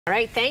All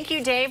right, thank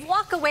you, Dave.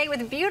 Walk away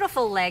with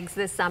beautiful legs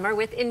this summer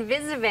with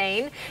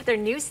InvisiVein. Their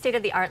new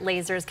state-of-the-art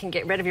lasers can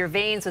get rid of your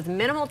veins with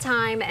minimal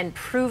time and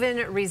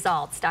proven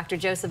results. Dr.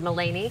 Joseph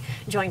Mullaney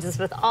joins us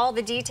with all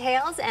the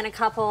details and a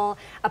couple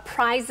of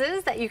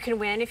prizes that you can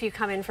win if you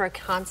come in for a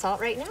consult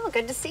right now.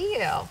 Good to see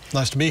you.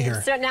 Nice to be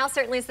here. So now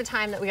certainly is the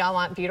time that we all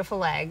want beautiful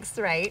legs,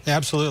 right?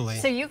 Absolutely.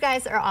 So you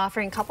guys are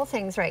offering a couple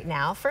things right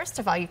now. First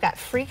of all, you've got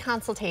free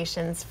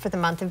consultations for the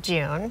month of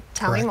June.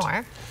 Tell me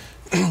more.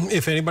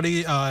 If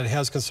anybody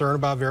has concern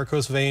about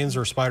varicose veins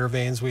or spider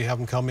veins, we have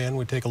them come in,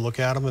 we take a look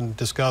at them and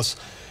discuss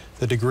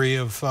the degree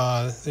of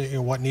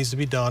what needs to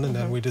be done, and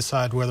then we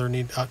decide whether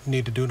we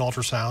need to do an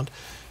ultrasound.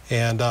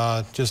 And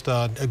just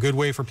a good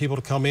way for people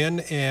to come in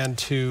and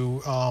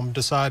to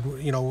decide,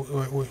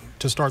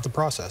 to start the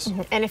process.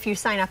 And if you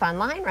sign up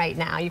online right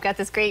now, you've got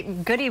this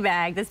great goodie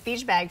bag, this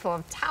beach bag full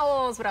of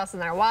towels, what else is in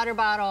there, water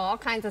bottle, all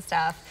kinds of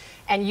stuff.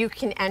 And you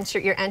can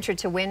you're entered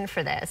to win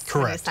for this.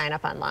 Correct. When you sign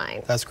up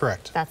online. That's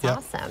correct. That's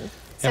awesome.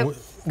 So,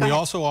 and we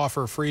also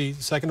offer free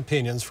second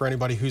opinions for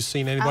anybody who's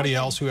seen anybody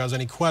else who has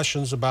any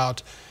questions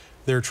about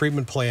their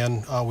treatment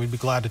plan. We'd be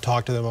glad to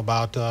talk to them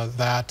about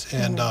that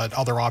and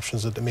other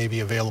options that may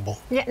be available.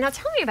 Yeah, now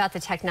tell me about the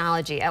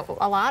technology.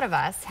 A lot of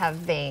us have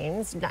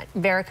veins,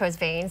 varicose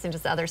veins and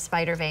just other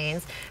spider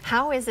veins.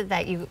 How is it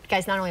that you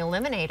guys not only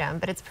eliminate them,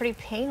 but it's pretty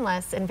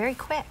painless and very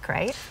quick,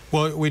 right?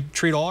 Well, we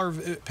treat all our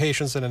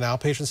patients in an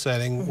outpatient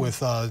setting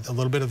with a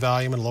little bit of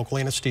Valium and local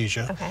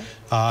anesthesia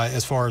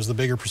as far as the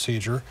bigger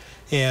procedure.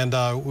 And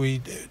we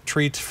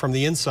treat from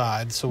the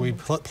inside, so we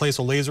place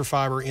a laser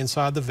fiber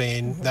inside the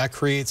vein. That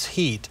creates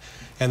heat,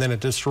 and then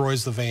it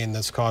destroys the vein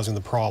that's causing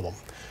the problem.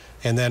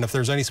 And then if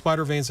there's any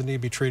spider veins that need to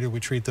be treated, we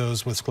treat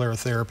those with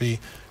sclerotherapy,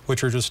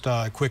 which are just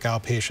quick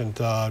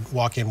outpatient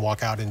walk-in,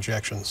 walk-out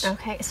injections.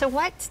 Okay, so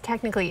what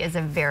technically is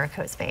a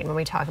varicose vein when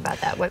we talk about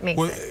that? What makes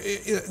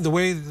it? The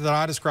way that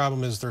I describe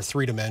them is they're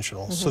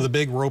three-dimensional. So the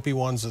big ropey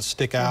ones that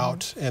stick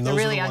out, and those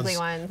the really are the ugly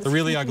ones. The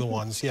really ugly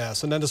ones,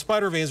 yes. And then the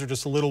spider veins are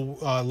just a little,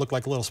 look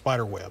like little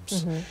spider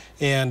webs.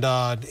 And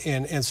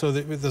so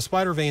the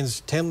spider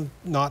veins tend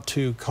not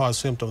to cause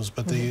symptoms,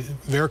 but the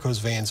varicose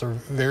veins are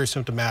very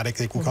symptomatic.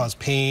 They can cause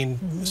pain,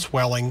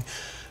 swelling,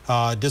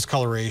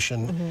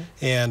 discoloration,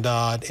 and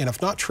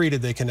if not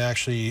treated, they can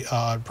actually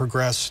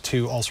progress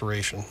to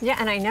ulceration. Yeah,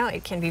 and I know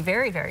it can be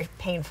very, very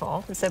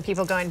painful. So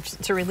people going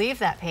to relieve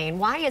that pain.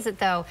 Why is it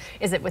though?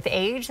 Is it with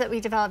age that we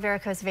develop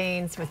varicose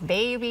veins? With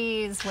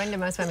babies? When do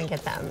most women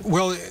get them?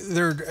 Well,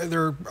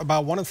 they're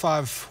about 1 in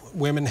 5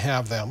 women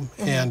have them,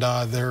 and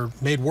they're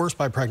made worse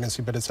by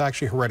pregnancy, but it's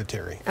actually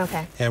hereditary.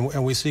 Okay.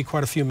 And we see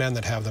quite a few men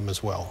that have them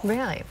as well.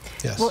 Really?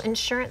 Yes. Well,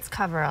 insurance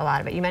cover a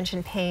lot of it. You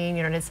mentioned pain,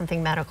 it's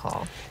something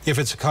medical. If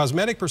it's a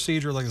cosmetic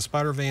procedure like the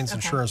spider veins,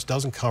 insurance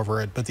doesn't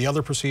cover it, but the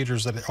other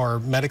procedures that are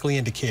medically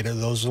indicated,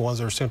 those are the ones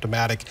that are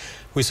symptomatic,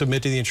 we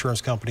submit to the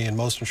insurance company, and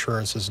most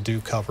insurances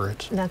do cover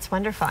it. That's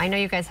wonderful. I know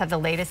you guys have the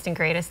latest and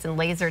greatest in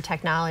laser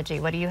technology.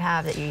 What do you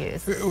have that you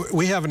use?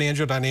 We have an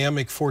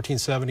angiodynamic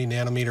 1470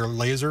 nanometer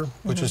laser,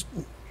 which is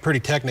pretty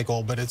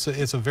technical, but it's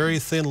a very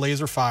thin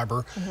laser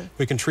fiber.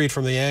 We can treat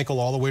from the ankle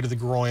all the way to the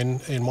groin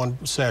in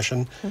one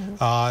session,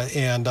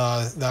 and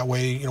that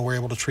way we're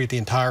able to treat the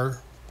entire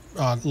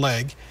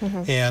leg,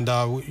 and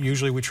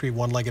usually we treat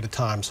one leg at a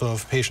time. So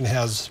if a patient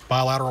has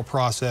bilateral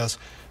process,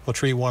 we'll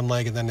treat one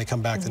leg, and then they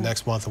come back the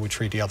next month and we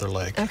treat the other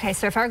leg. Okay,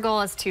 so if our goal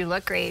is to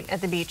look great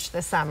at the beach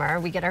this summer,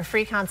 we get our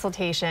free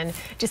consultation.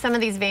 Do some of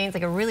these veins,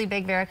 like a really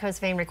big varicose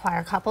vein, require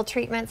a couple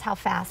treatments? How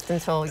fast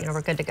until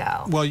we're good to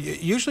go? Well,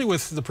 usually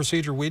with the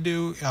procedure we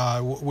do,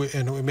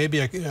 and it may be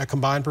a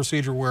combined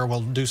procedure where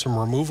we'll do some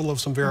removal of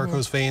some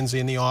varicose veins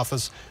in the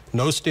office,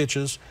 no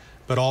stitches,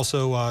 but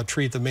also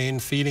treat the main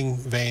feeding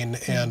vein,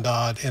 and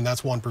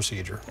that's one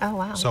procedure. Oh,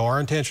 wow. So our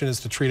intention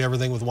is to treat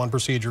everything with one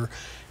procedure,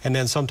 and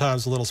then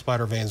sometimes the little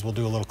spider veins will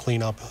do a little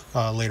cleanup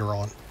later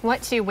on.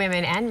 What do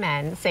women and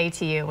men say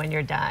to you when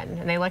you're done?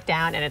 And they look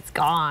down and it's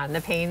gone, the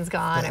pain's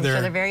gone. I'm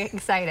sure they're very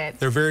excited.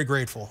 They're very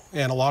grateful,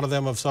 and a lot of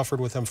them have suffered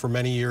with them for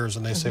many years,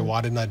 and they say,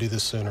 why didn't I do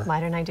this sooner? Why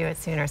didn't I do it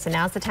sooner? So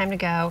now's the time to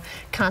go.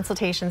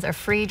 Consultations are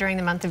free during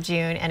the month of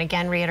June, and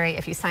again, reiterate,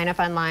 if you sign up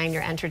online,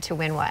 you're entered to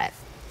win what?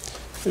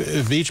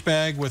 A beach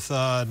bag with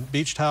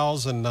beach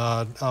towels and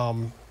a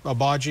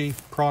Baji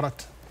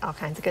product. All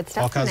kinds of good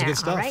stuff. All kinds of good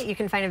stuff. All right, you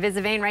can find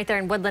InvisiVein right there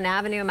in Woodland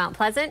Avenue, Mount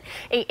Pleasant,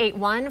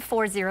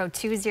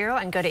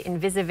 881-4020, and go to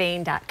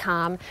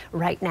InvisiVein.com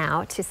right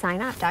now to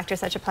sign up. Doctor,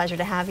 such a pleasure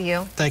to have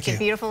you. Thank you.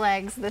 Beautiful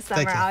legs this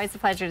summer. Always a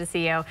pleasure to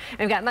see you. And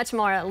we've got much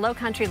more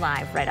Lowcountry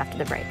Live right after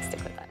the break.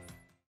 Stick with us.